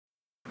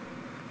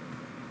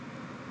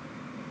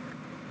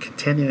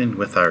Continuing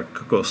with our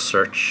Google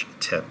search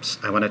tips,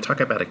 I want to talk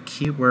about a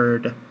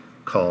keyword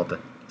called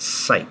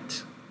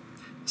site.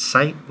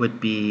 Site would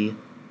be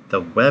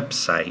the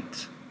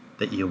website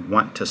that you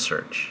want to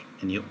search,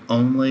 and you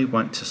only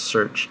want to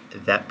search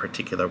that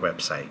particular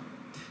website.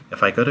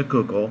 If I go to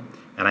Google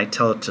and I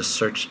tell it to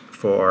search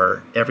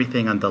for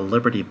everything on the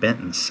Liberty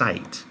Benton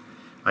site,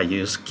 I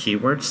use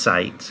keyword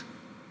site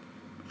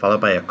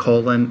followed by a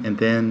colon and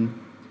then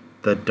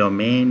the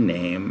domain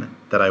name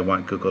that I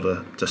want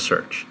Google to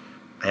search.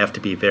 I have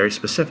to be very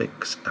specific.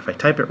 If I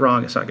type it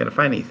wrong, it's not going to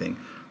find anything.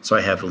 So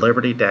I have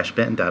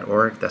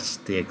liberty-benton.org. That's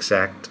the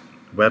exact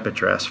web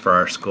address for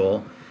our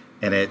school,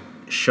 and it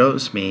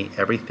shows me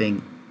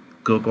everything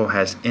Google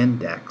has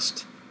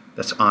indexed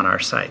that's on our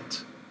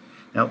site.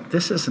 Now,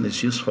 this isn't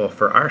as useful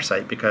for our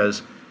site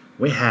because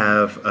we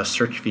have a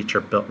search feature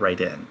built right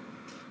in.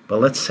 But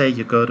let's say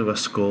you go to a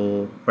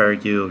school where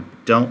you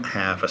don't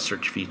have a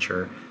search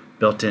feature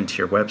built into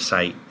your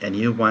website and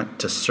you want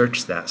to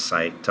search that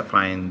site to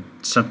find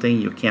something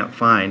you can't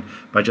find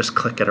by just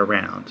clicking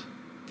around.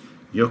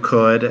 You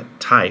could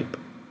type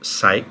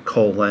site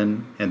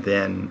colon and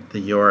then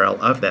the URL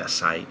of that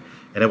site,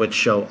 and it would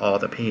show all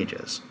the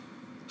pages.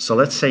 So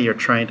let's say you're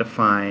trying to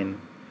find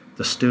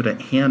the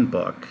student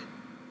handbook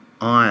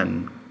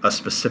on a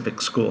specific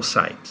school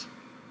site.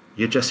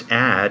 You just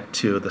add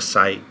to the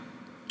site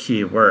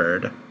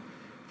keyword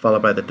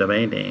followed by the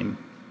domain name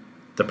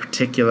the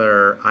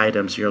particular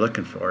items you're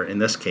looking for, in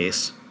this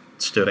case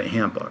student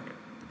handbook,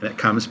 and it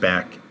comes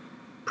back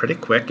pretty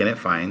quick and it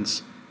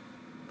finds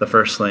the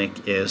first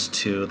link is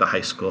to the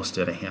high school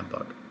student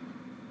handbook.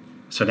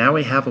 So now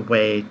we have a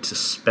way to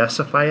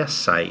specify a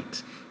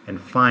site and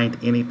find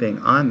anything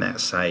on that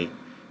site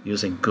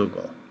using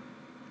Google.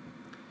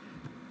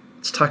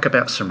 Let's talk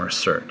about some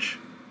research.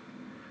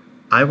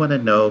 I want to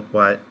know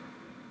what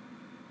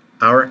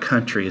our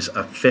country's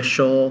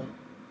official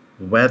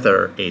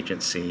weather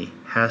agency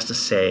has to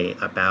say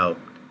about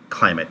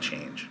climate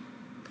change.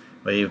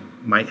 Well, you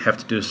might have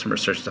to do some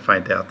research to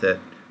find out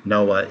that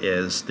NOAA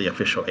is the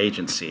official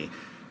agency.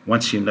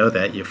 Once you know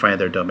that, you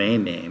find their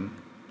domain name.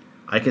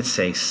 I could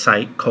say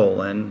site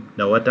colon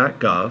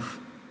noaa.gov,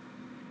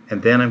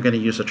 and then I'm going to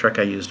use a trick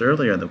I used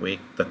earlier in the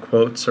week, the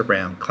quotes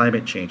around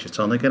climate change. It's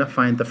only going to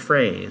find the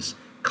phrase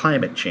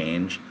climate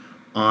change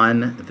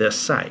on this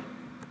site.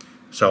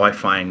 So I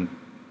find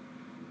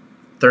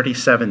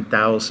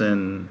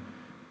 37,000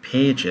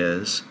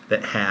 pages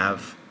that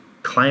have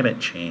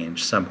climate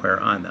change somewhere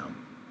on them.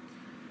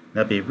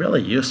 That'd be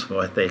really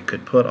useful if they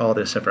could put all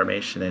this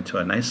information into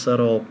a nice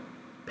little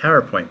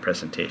PowerPoint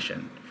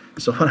presentation.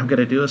 So what I'm going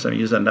to do is I'm going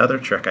to use another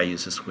trick I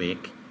used this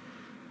week.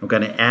 I'm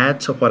going to add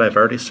to what I've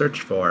already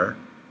searched for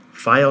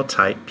file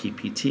type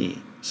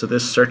PPT. So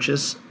this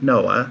searches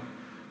NOAA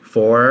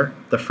for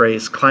the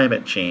phrase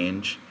climate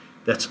change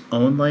that's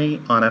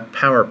only on a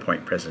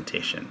PowerPoint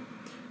presentation.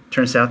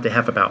 Turns out they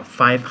have about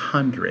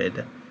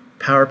 500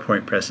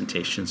 PowerPoint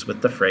presentations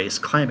with the phrase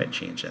climate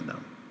change in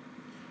them.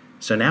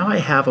 So now I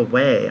have a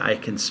way I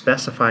can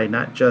specify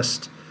not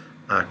just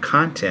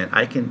content,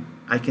 I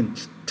can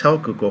tell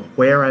Google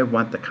where I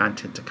want the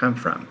content to come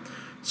from.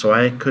 So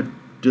I could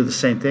do the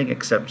same thing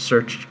except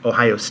search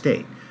Ohio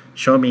State.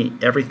 Show me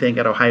everything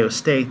at Ohio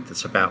State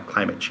that's about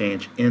climate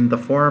change in the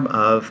form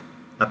of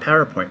a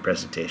PowerPoint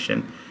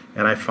presentation,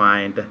 and I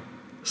find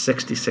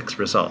 66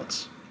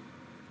 results.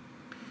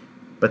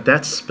 But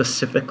that's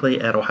specifically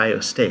at Ohio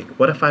State.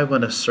 What if I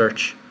want to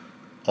search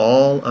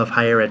all of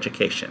higher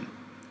education?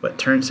 Well, it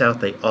turns out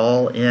they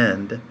all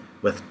end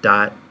with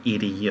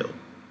 .edu.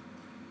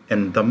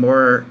 And the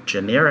more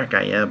generic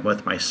I am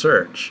with my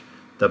search,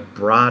 the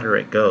broader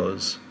it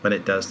goes when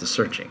it does the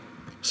searching.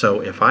 So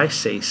if I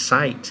say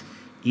cite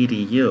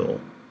edu,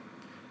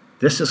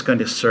 this is going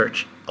to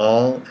search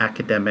all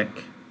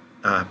academic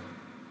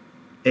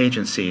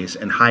agencies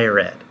in higher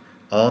ed,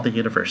 all the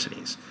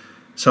universities.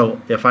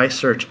 So if I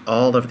search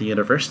all of the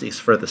universities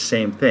for the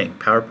same thing,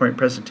 PowerPoint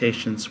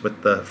presentations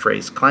with the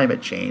phrase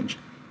climate change,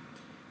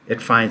 it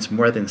finds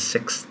more than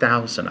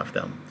 6,000 of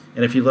them.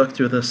 And if you look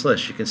through this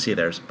list, you can see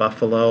there's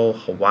Buffalo,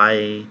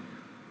 Hawaii,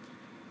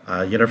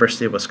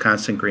 University of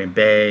Wisconsin, Green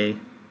Bay.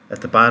 At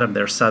the bottom,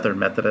 there's Southern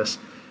Methodist.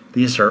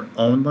 These are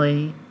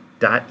only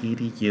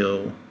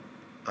 .edu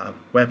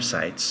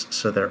websites,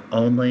 so they're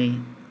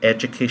only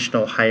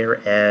educational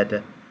higher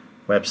ed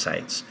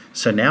websites.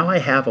 So now I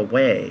have a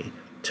way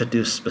to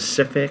do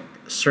specific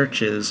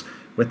searches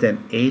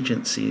within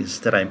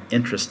agencies that I'm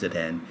interested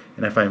in.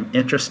 And if I'm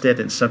interested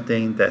in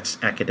something that's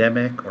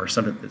academic or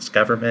something that's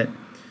government,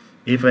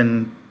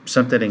 even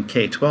something in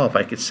K-12,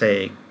 I could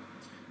say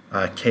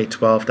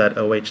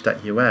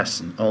k12.oh.us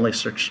and only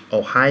search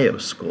Ohio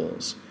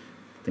schools,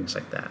 things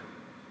like that.